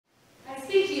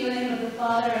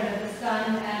Father, and of the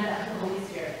Son, and of the Holy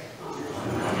Spirit.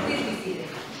 Amen. Please be seated.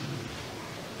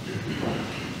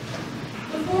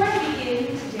 Before I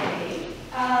begin today,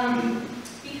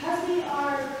 because we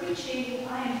are preaching,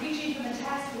 I am preaching from a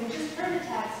text, we have just heard a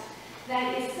text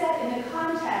that is set in the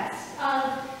context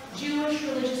of Jewish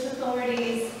religious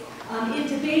authorities in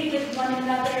debate with one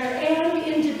another and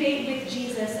in debate with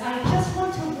Jesus. I just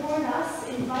want to warn us,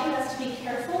 invite us to be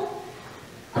careful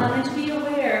and to be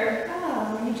aware.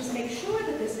 Let me just make sure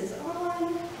that this is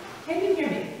on. Can you hear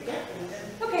me? Yeah.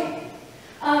 Okay.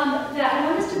 That I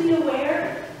want us to be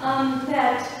aware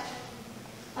that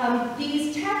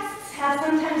these texts have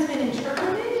sometimes been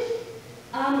interpreted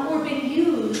or been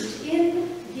used in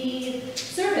the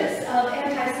service of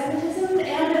anti-Semitism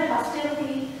and of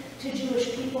hostility to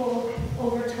Jewish people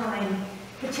over time,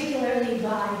 particularly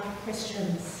by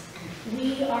Christians.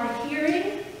 We are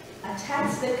hearing a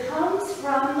text that comes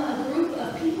from a group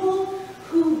of people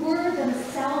who were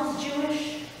themselves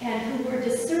Jewish and who were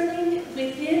discerning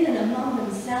within and among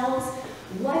themselves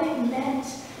what it meant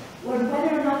or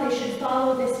whether or not they should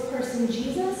follow this person,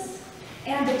 Jesus.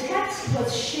 And the text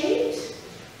was shaped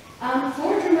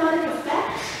for dramatic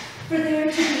effect, for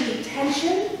there to be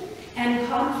tension and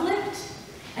conflict.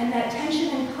 And that tension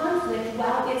and conflict,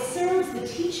 while it serves the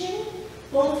teaching,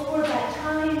 both for that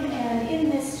time and in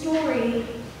this story,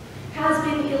 has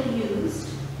been ill-used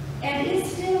and is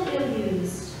still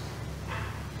ill-used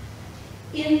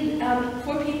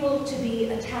for people to be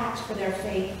attacked for their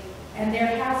faith. And there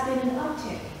has been an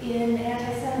uptick in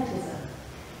anti-Semitism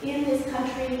in this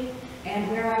country and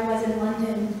where I was in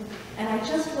London. And I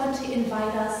just want to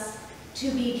invite us to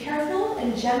be careful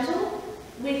and gentle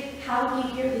with how we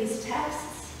hear these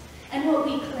texts and what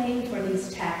we claim for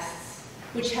these texts,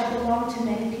 which have belonged to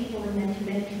many people in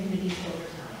many communities over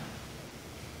time.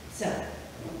 So,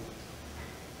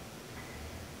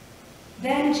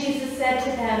 then Jesus said to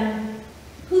them,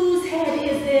 "Whose head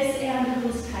is this and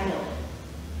whose title?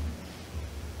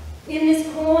 In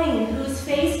this coin, whose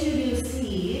face do you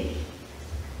see?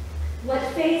 What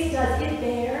face does it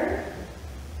bear?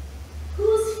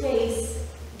 Whose face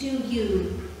do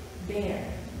you bear?"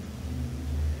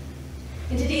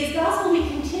 In today's gospel, we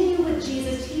continue with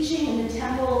Jesus' teaching in the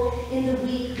temple in the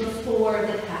week before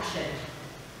the Passion.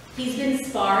 He's been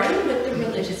sparring with the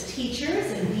religious teachers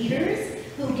and leaders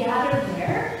who gather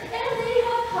there, and they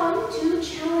have come to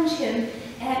challenge him.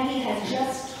 And he has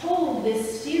just told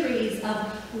this series of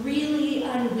really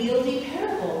unwieldy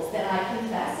parables that I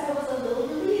confess I was a little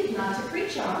relieved not to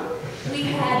preach on. We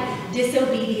had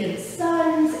disobedient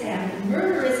sons and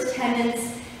murderous tenants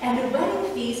and a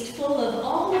wedding feast full of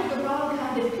all of the wrong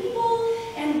kind of people,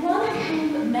 and one of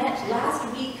whom met last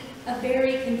week a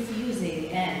very confusing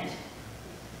end.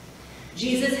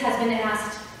 Jesus has been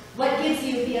asked, "What gives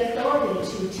you the authority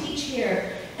to teach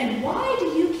here? And why do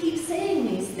you keep saying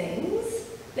these things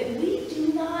that we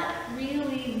do not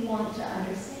really want to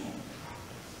understand?"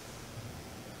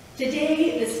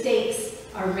 Today, the stakes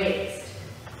are raised.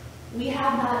 We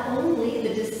have not only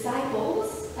the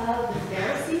disciples of the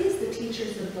Pharisees, the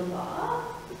teachers of the law,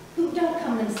 who don't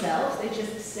come themselves, they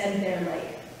just send their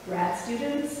grad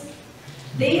students.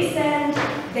 They send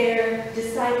their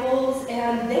disciples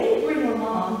and they bring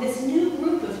along this new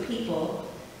group of people,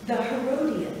 the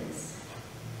Herodians.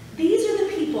 These are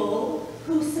the people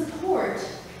who support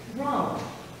Rome.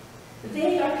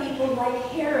 They are people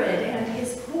like Herod and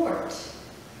his court,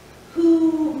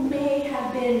 who may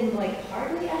have been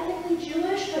partly ethnically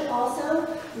Jewish, but also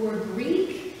were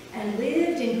Greek and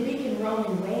lived in Greek and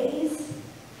Roman ways.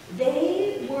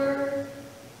 They were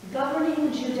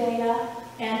governing Judea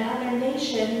and other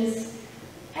nations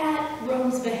at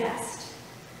Rome's behest,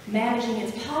 managing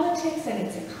its politics and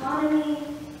its economy,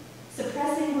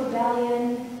 suppressing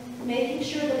rebellion, making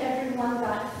sure that everyone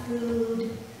got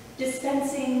food,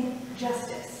 dispensing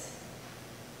justice.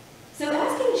 So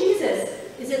asking Jesus,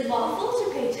 is it lawful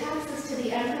to pay taxes to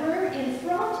the emperor in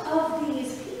front of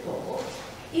these people,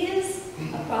 is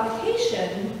a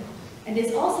provocation and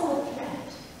is also a threat.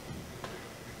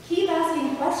 Keep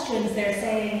asking questions, they're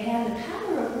saying, and the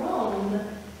power of Rome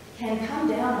can come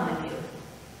down on you.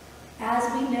 As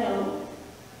we know,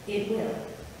 it will.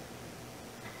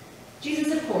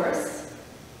 Jesus, of course,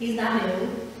 he's not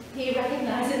new. He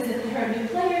recognizes that there are new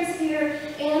players here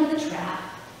and the trap.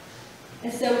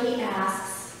 And so he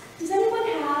asks, does anyone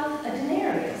have a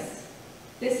denarius?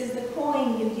 This is the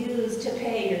coin you use to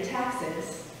pay your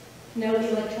taxes. No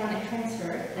electronic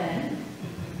transfer then.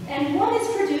 And one is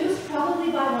produced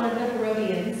probably by one of the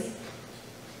Herodians.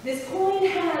 This coin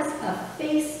has a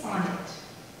face on it,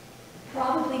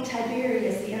 probably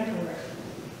Tiberius the emperor,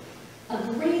 a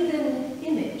graven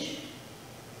image,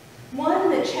 one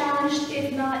that challenges challenged,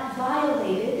 if not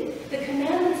violated, the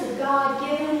commandments of God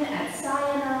given at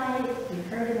Sinai. We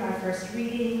heard in our first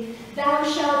reading, "Thou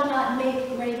shalt not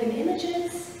make graven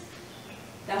images.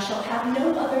 Thou shalt have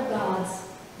no other gods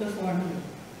before me."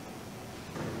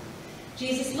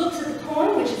 Jesus looks at the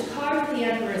coin, which is carved with the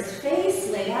emperor's face,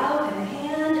 laid out in the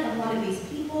hand of one of these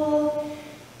people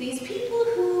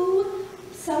who,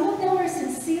 some of them are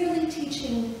sincerely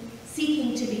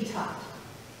seeking to be taught,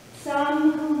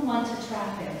 some who want to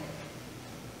trap him.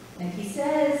 And he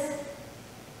says,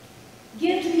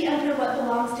 "Give to the emperor what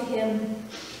belongs to him,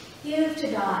 give to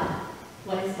God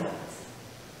what is God's."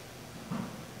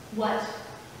 What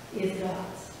is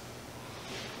God's?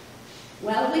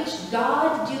 Well, which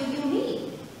God do you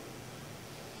mean?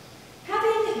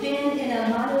 Having been in a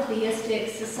monotheistic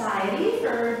society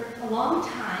for a long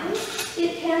time,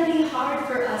 it can be hard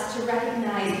for us to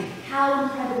recognize how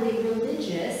incredibly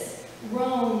religious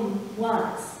Rome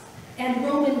was, and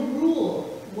Roman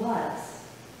rule was.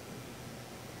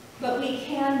 But we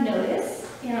can notice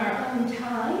in our own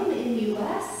time in the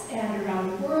U.S. and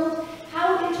around the world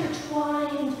how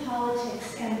intertwined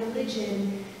politics and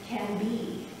religion can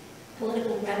be.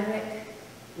 Political rhetoric,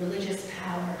 religious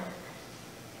power.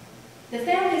 The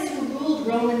families who ruled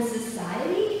Roman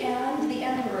society and the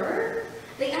emperor,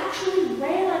 they actually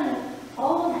ran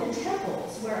all of the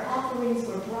temples where offerings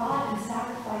were brought and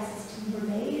sacrifices were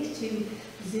made to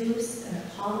Zeus and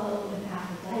Apollo and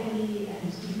Aphrodite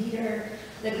and Demeter,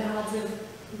 the gods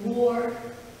of war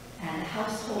and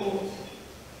household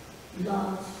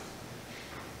love.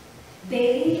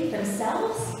 They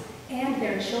themselves and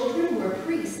their children were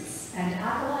priests and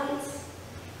acolytes.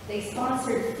 They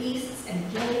sponsored feasts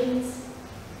and games,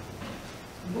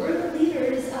 were the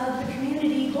leaders of the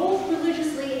community both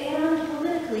religiously and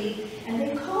politically, and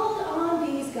they called on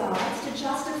these gods to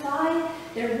justify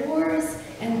their wars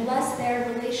and bless their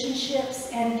relationships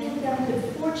and give them good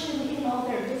fortune in all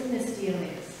their business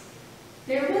dealings.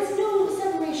 There was no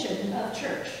separation of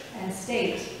church and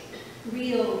state,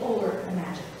 real or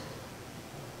imagined.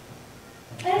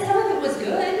 And some of it was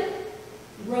good.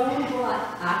 Rome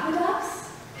brought aqueducts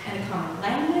and a common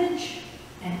language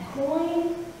and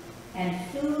coin and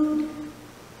food.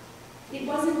 It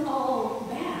wasn't all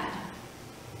bad.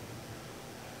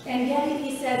 And yet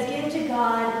he says, "Give to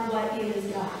God what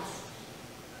is God's."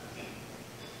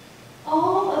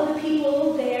 All of the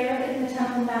people there in the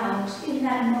Temple Mount in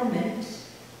that moment,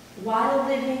 while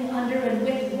living under and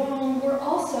with Rome, were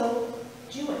also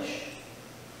Jewish.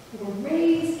 They were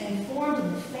raised and formed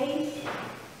in the faith.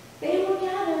 They were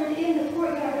gathered in the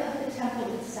courtyard of the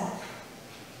temple itself.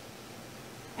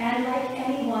 And like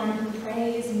anyone who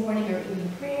prays morning or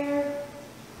evening prayer,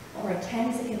 or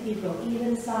attends a cathedral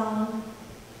evensong,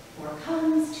 or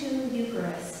comes to the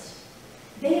Eucharist,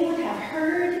 they would have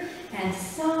heard and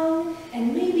sung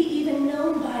and maybe even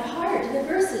known by heart the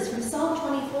verses from Psalm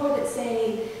 24 that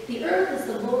say, "The earth is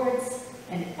the Lord's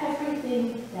and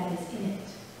everything that is in it."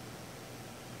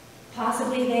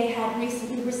 Possibly they had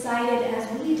recently recited, as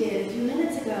we did a few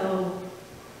minutes ago,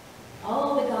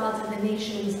 "All the gods of the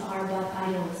nations are but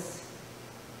idols.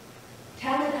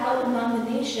 Tell it out among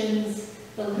the nations,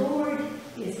 the Lord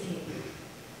is King."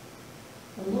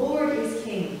 The Lord is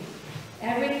King.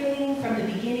 Everything from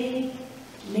the beginning,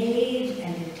 made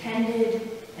and intended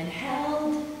and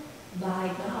held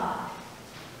by God.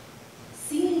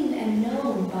 Seen and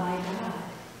known by God.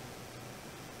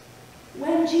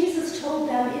 When Jesus told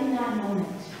them in that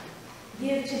moment,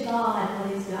 "Give to God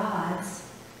what is God's,"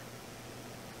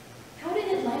 how did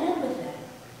it land with them?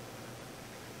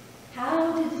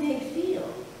 How did they feel?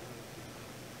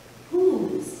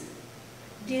 Whose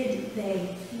did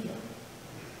they feel?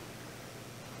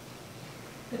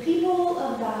 The people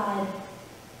of God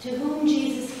to whom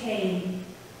Jesus came,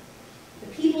 the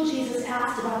people Jesus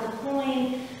asked about the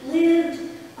coin, lived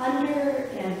under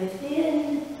and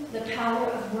within the power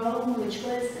of Rome, which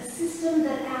was a system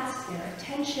that asked their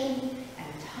attention and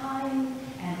time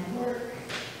and work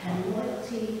and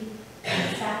loyalty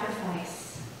and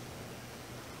sacrifice.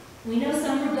 We know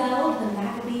some rebelled, the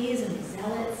Maccabees and the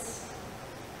Zealots.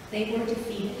 They were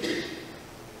defeated.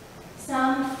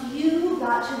 Some few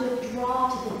got to withdraw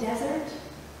to the desert,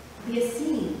 the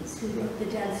Essenes who wrote the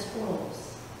Dead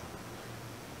Scrolls.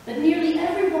 But nearly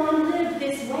everyone lived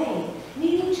this way,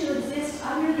 needing to exist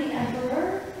under the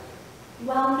emperor,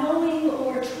 while knowing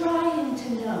or trying to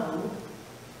know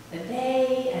that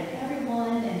they and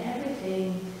everyone and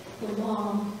everything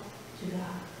belonged to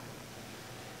God.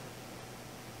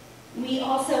 We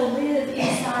also live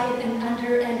inside and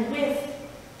under and with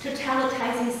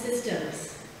totalitizing systems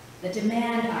that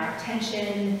demand our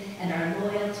attention and our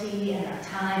loyalty and our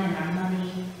time and our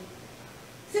money.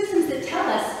 Systems that tell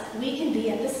us we can be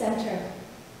at the center.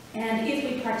 And if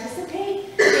we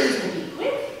participate, things will be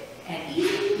quick and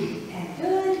easy and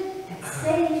good and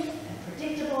safe and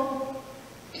predictable.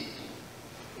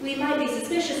 We might be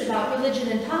suspicious about religion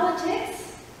and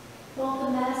politics, both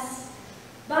a mess,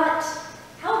 but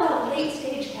how about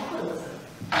late-stage capitalism?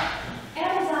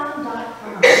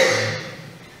 Amazon.com.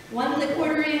 One-click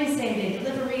ordering, same-day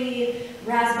delivery,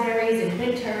 raspberries in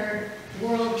winter,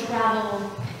 world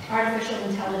travel, artificial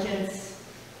intelligence,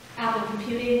 Apple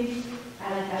computing,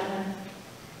 I like that one,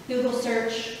 Google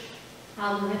search,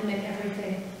 algorithmic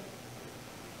everything.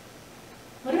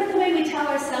 What about the way we tell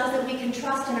ourselves that we can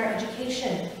trust in our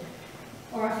education,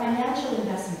 or our financial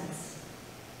investments,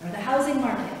 or the housing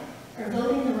market, or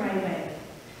voting the right way,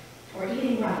 or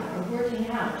eating right, or working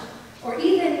out, or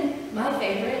even, my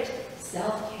favorite,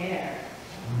 self-care?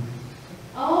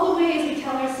 All the ways we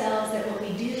tell ourselves that what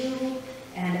we do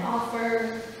and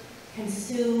offer,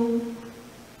 consume,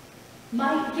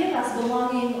 might give us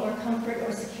belonging or comfort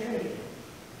or security.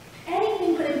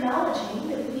 Anything but acknowledging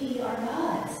that we are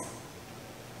God's,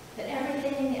 that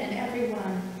everything and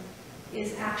everyone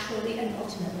is actually and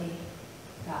ultimately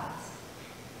God's.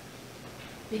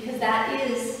 Because that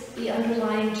is the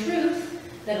underlying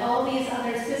truth that all these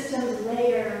other systems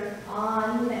layer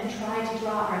on and try to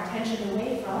draw our attention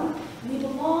away from. We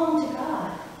belong to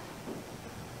God.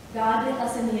 God with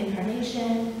us in the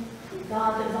incarnation,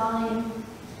 God the vine,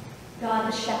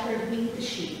 God the shepherd, we the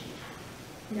sheep,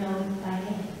 known by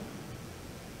name.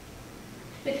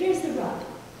 But here's the rub.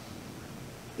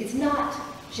 It's not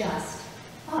just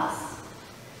us.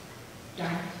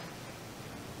 Darn it.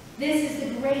 This is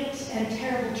the great and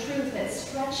terrible truth that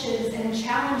stretches and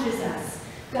challenges us.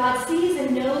 God sees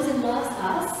and knows and loves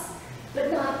us,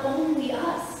 but not only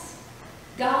us.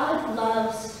 God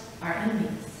loves our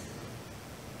enemies.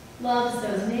 Loves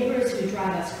those neighbors who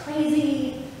drive us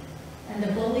crazy, and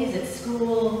the bullies at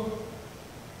school,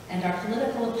 and our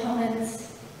political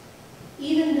opponents,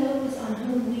 even those on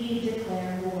whom we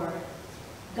declare war.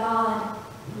 God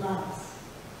loves.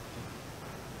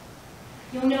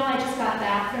 You'll know I just got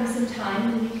back from some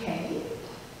time in the UK.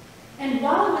 And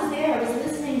while I was there, I was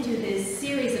listening to this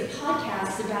series of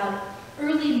podcasts about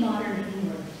early modern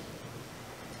England.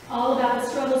 All about the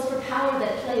struggles for power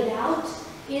that played out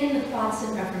in the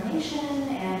Protestant Reformation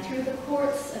and through the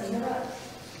courts of Europe.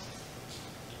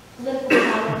 Political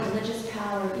power, religious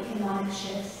power, economic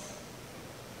shifts,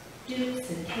 dukes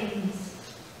and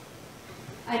kings.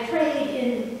 I prayed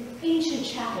in ancient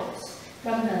chapels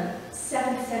from the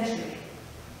 7th century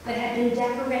that had been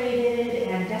decorated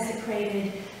and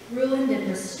desecrated, ruined and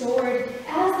restored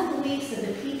as the beliefs of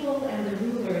the people and the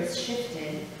rulers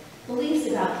shifted. Beliefs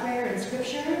about prayer and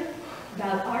scripture,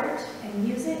 about art and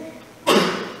music.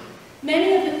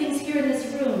 Many of the things here in this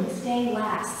room, stained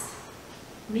glass,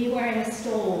 me wearing a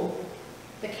stole,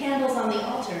 the candles on the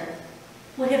altar,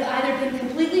 would have either been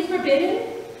completely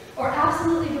forbidden or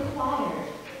absolutely required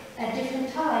at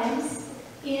different times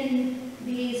in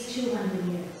these 200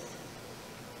 years.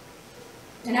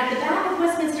 And at the back of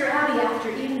Westminster Abbey after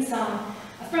Evensong,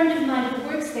 a friend of mine who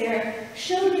works there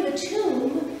showed me the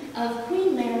tomb of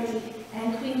Queen Mary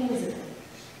and Queen Elizabeth,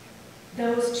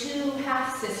 those two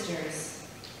half-sisters.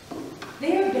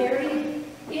 They are buried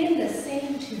in the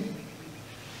same tomb,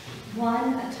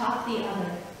 one atop the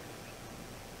other.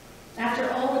 After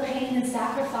all the pain and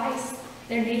sacrifice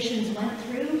their nations went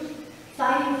through,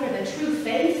 fighting for the true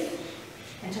faith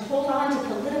and to hold on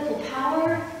to political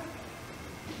power,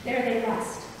 there they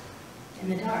rest in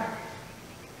the dark.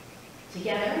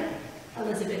 Together,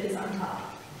 Elizabeth is on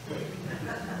top.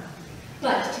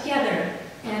 But together,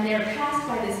 and they're passed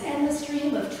by this endless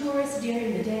stream of tourists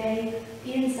during the day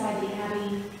inside the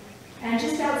Abbey, and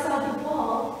just outside the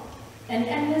wall, an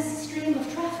endless stream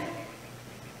of traffic.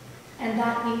 And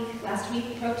that week, last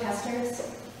week,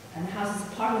 protesters and the Houses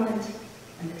of Parliament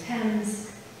and the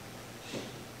Thames,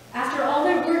 after all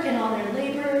their work and all their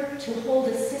labor to hold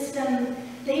a system,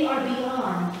 they are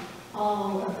beyond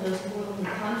all of those worldly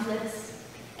conflicts,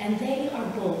 and they are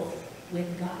both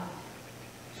with God.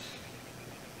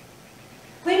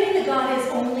 Claiming that God is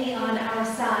only on our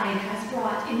side has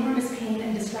brought enormous pain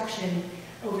and destruction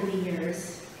over the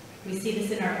years. We see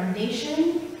this in our own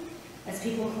nation, as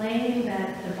people claim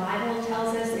that the Bible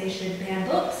tells us they should ban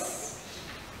books,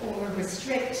 or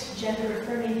restrict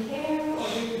gender-affirming care or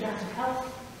reproductive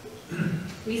health.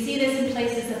 We see this in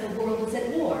places that the world is at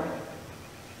war.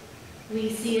 We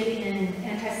see it in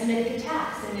anti-Semitic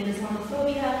attacks and in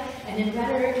Islamophobia and in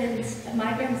rhetoric against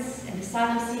migrants and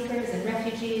asylum seekers and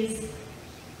refugees.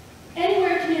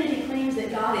 Anywhere a community claims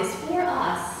that God is for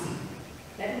us,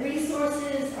 that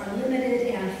resources are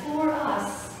limited and for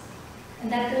us,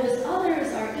 and that those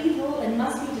others are evil and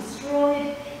must be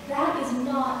destroyed, that is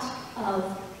not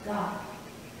of God.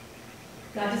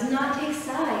 God does not take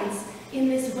sides in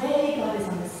this way. God is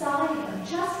on the side of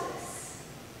justice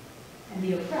and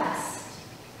the oppressed.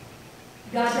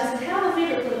 God doesn't have a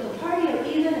favorite political party or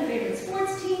even a favorite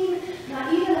sports team,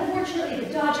 not even, unfortunately,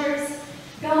 the Dodgers.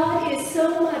 God is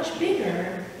so much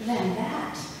bigger than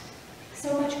that,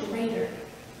 so much greater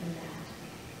than that.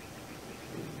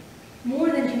 More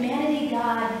than humanity,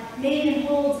 God made and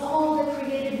holds all the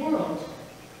created world.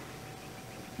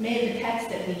 Made the pets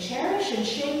that we cherish and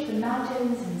shape the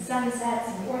mountains and sunsets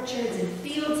and orchards and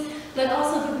fields, but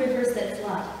also the rivers that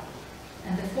flood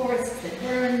and the forests that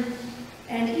burn,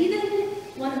 and even,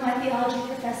 one of my theology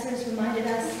professors reminded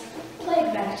us,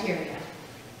 plague bacteria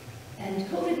and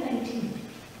COVID-19.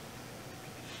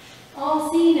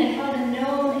 All seen and held and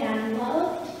known and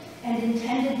loved and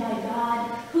intended by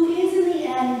God, who is in the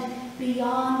end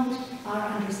beyond our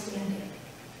understanding.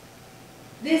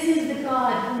 This is the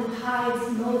God who hides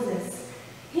Moses,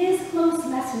 his close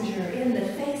messenger, in the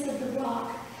face of the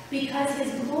rock, because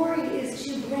his glory is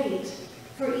too great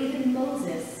for even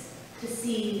Moses to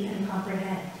see and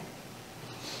comprehend.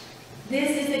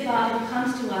 This is the God who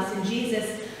comes to us in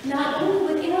Jesus, not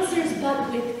only with answers,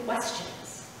 but with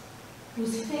questions.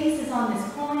 Whose face is on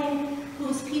this coin?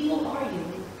 Whose people are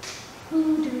you?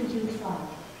 Who do you follow?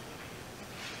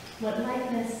 What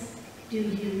likeness do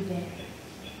you bear?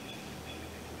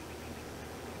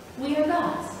 We are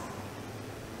God's,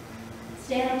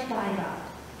 stamped by God,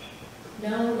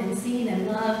 known and seen and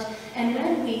loved, and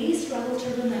when we struggle to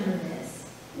remember this,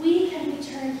 we can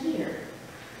return here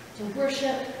to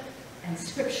worship and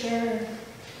scripture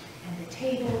and the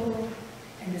table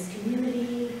and this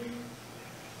community.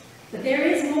 But there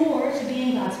is more to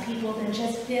being God's people than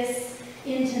just this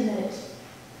intimate,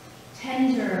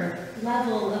 tender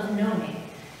level of knowing.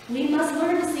 We must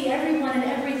learn to see everyone and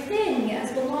everything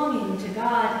as belonging to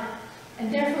God,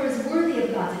 and therefore is worthy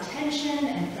of God's attention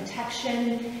and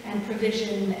protection and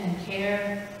provision and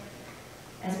care,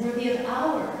 as worthy of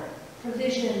our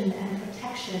provision and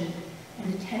protection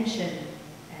and attention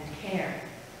and care.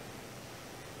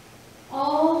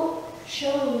 All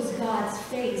shows God's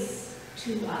face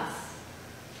to us,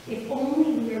 if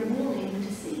only we are willing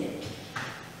to see it.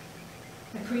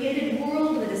 A created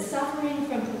world that is suffering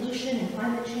from pollution and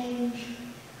climate change,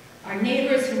 our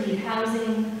neighbors who need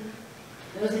housing,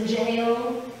 those in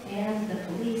jail and the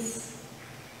police,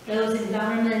 those in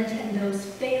government and those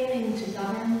failing to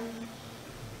govern,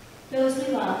 those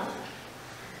we love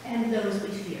and those we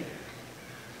fear,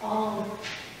 all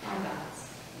are God's.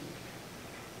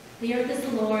 The earth is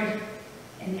the Lord,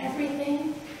 and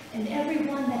everything and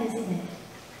everyone that is in it.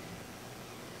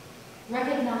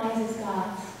 Recognize as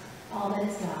God's all that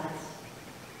is God's,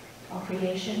 all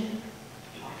creation,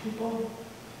 all people,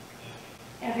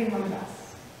 every one of us.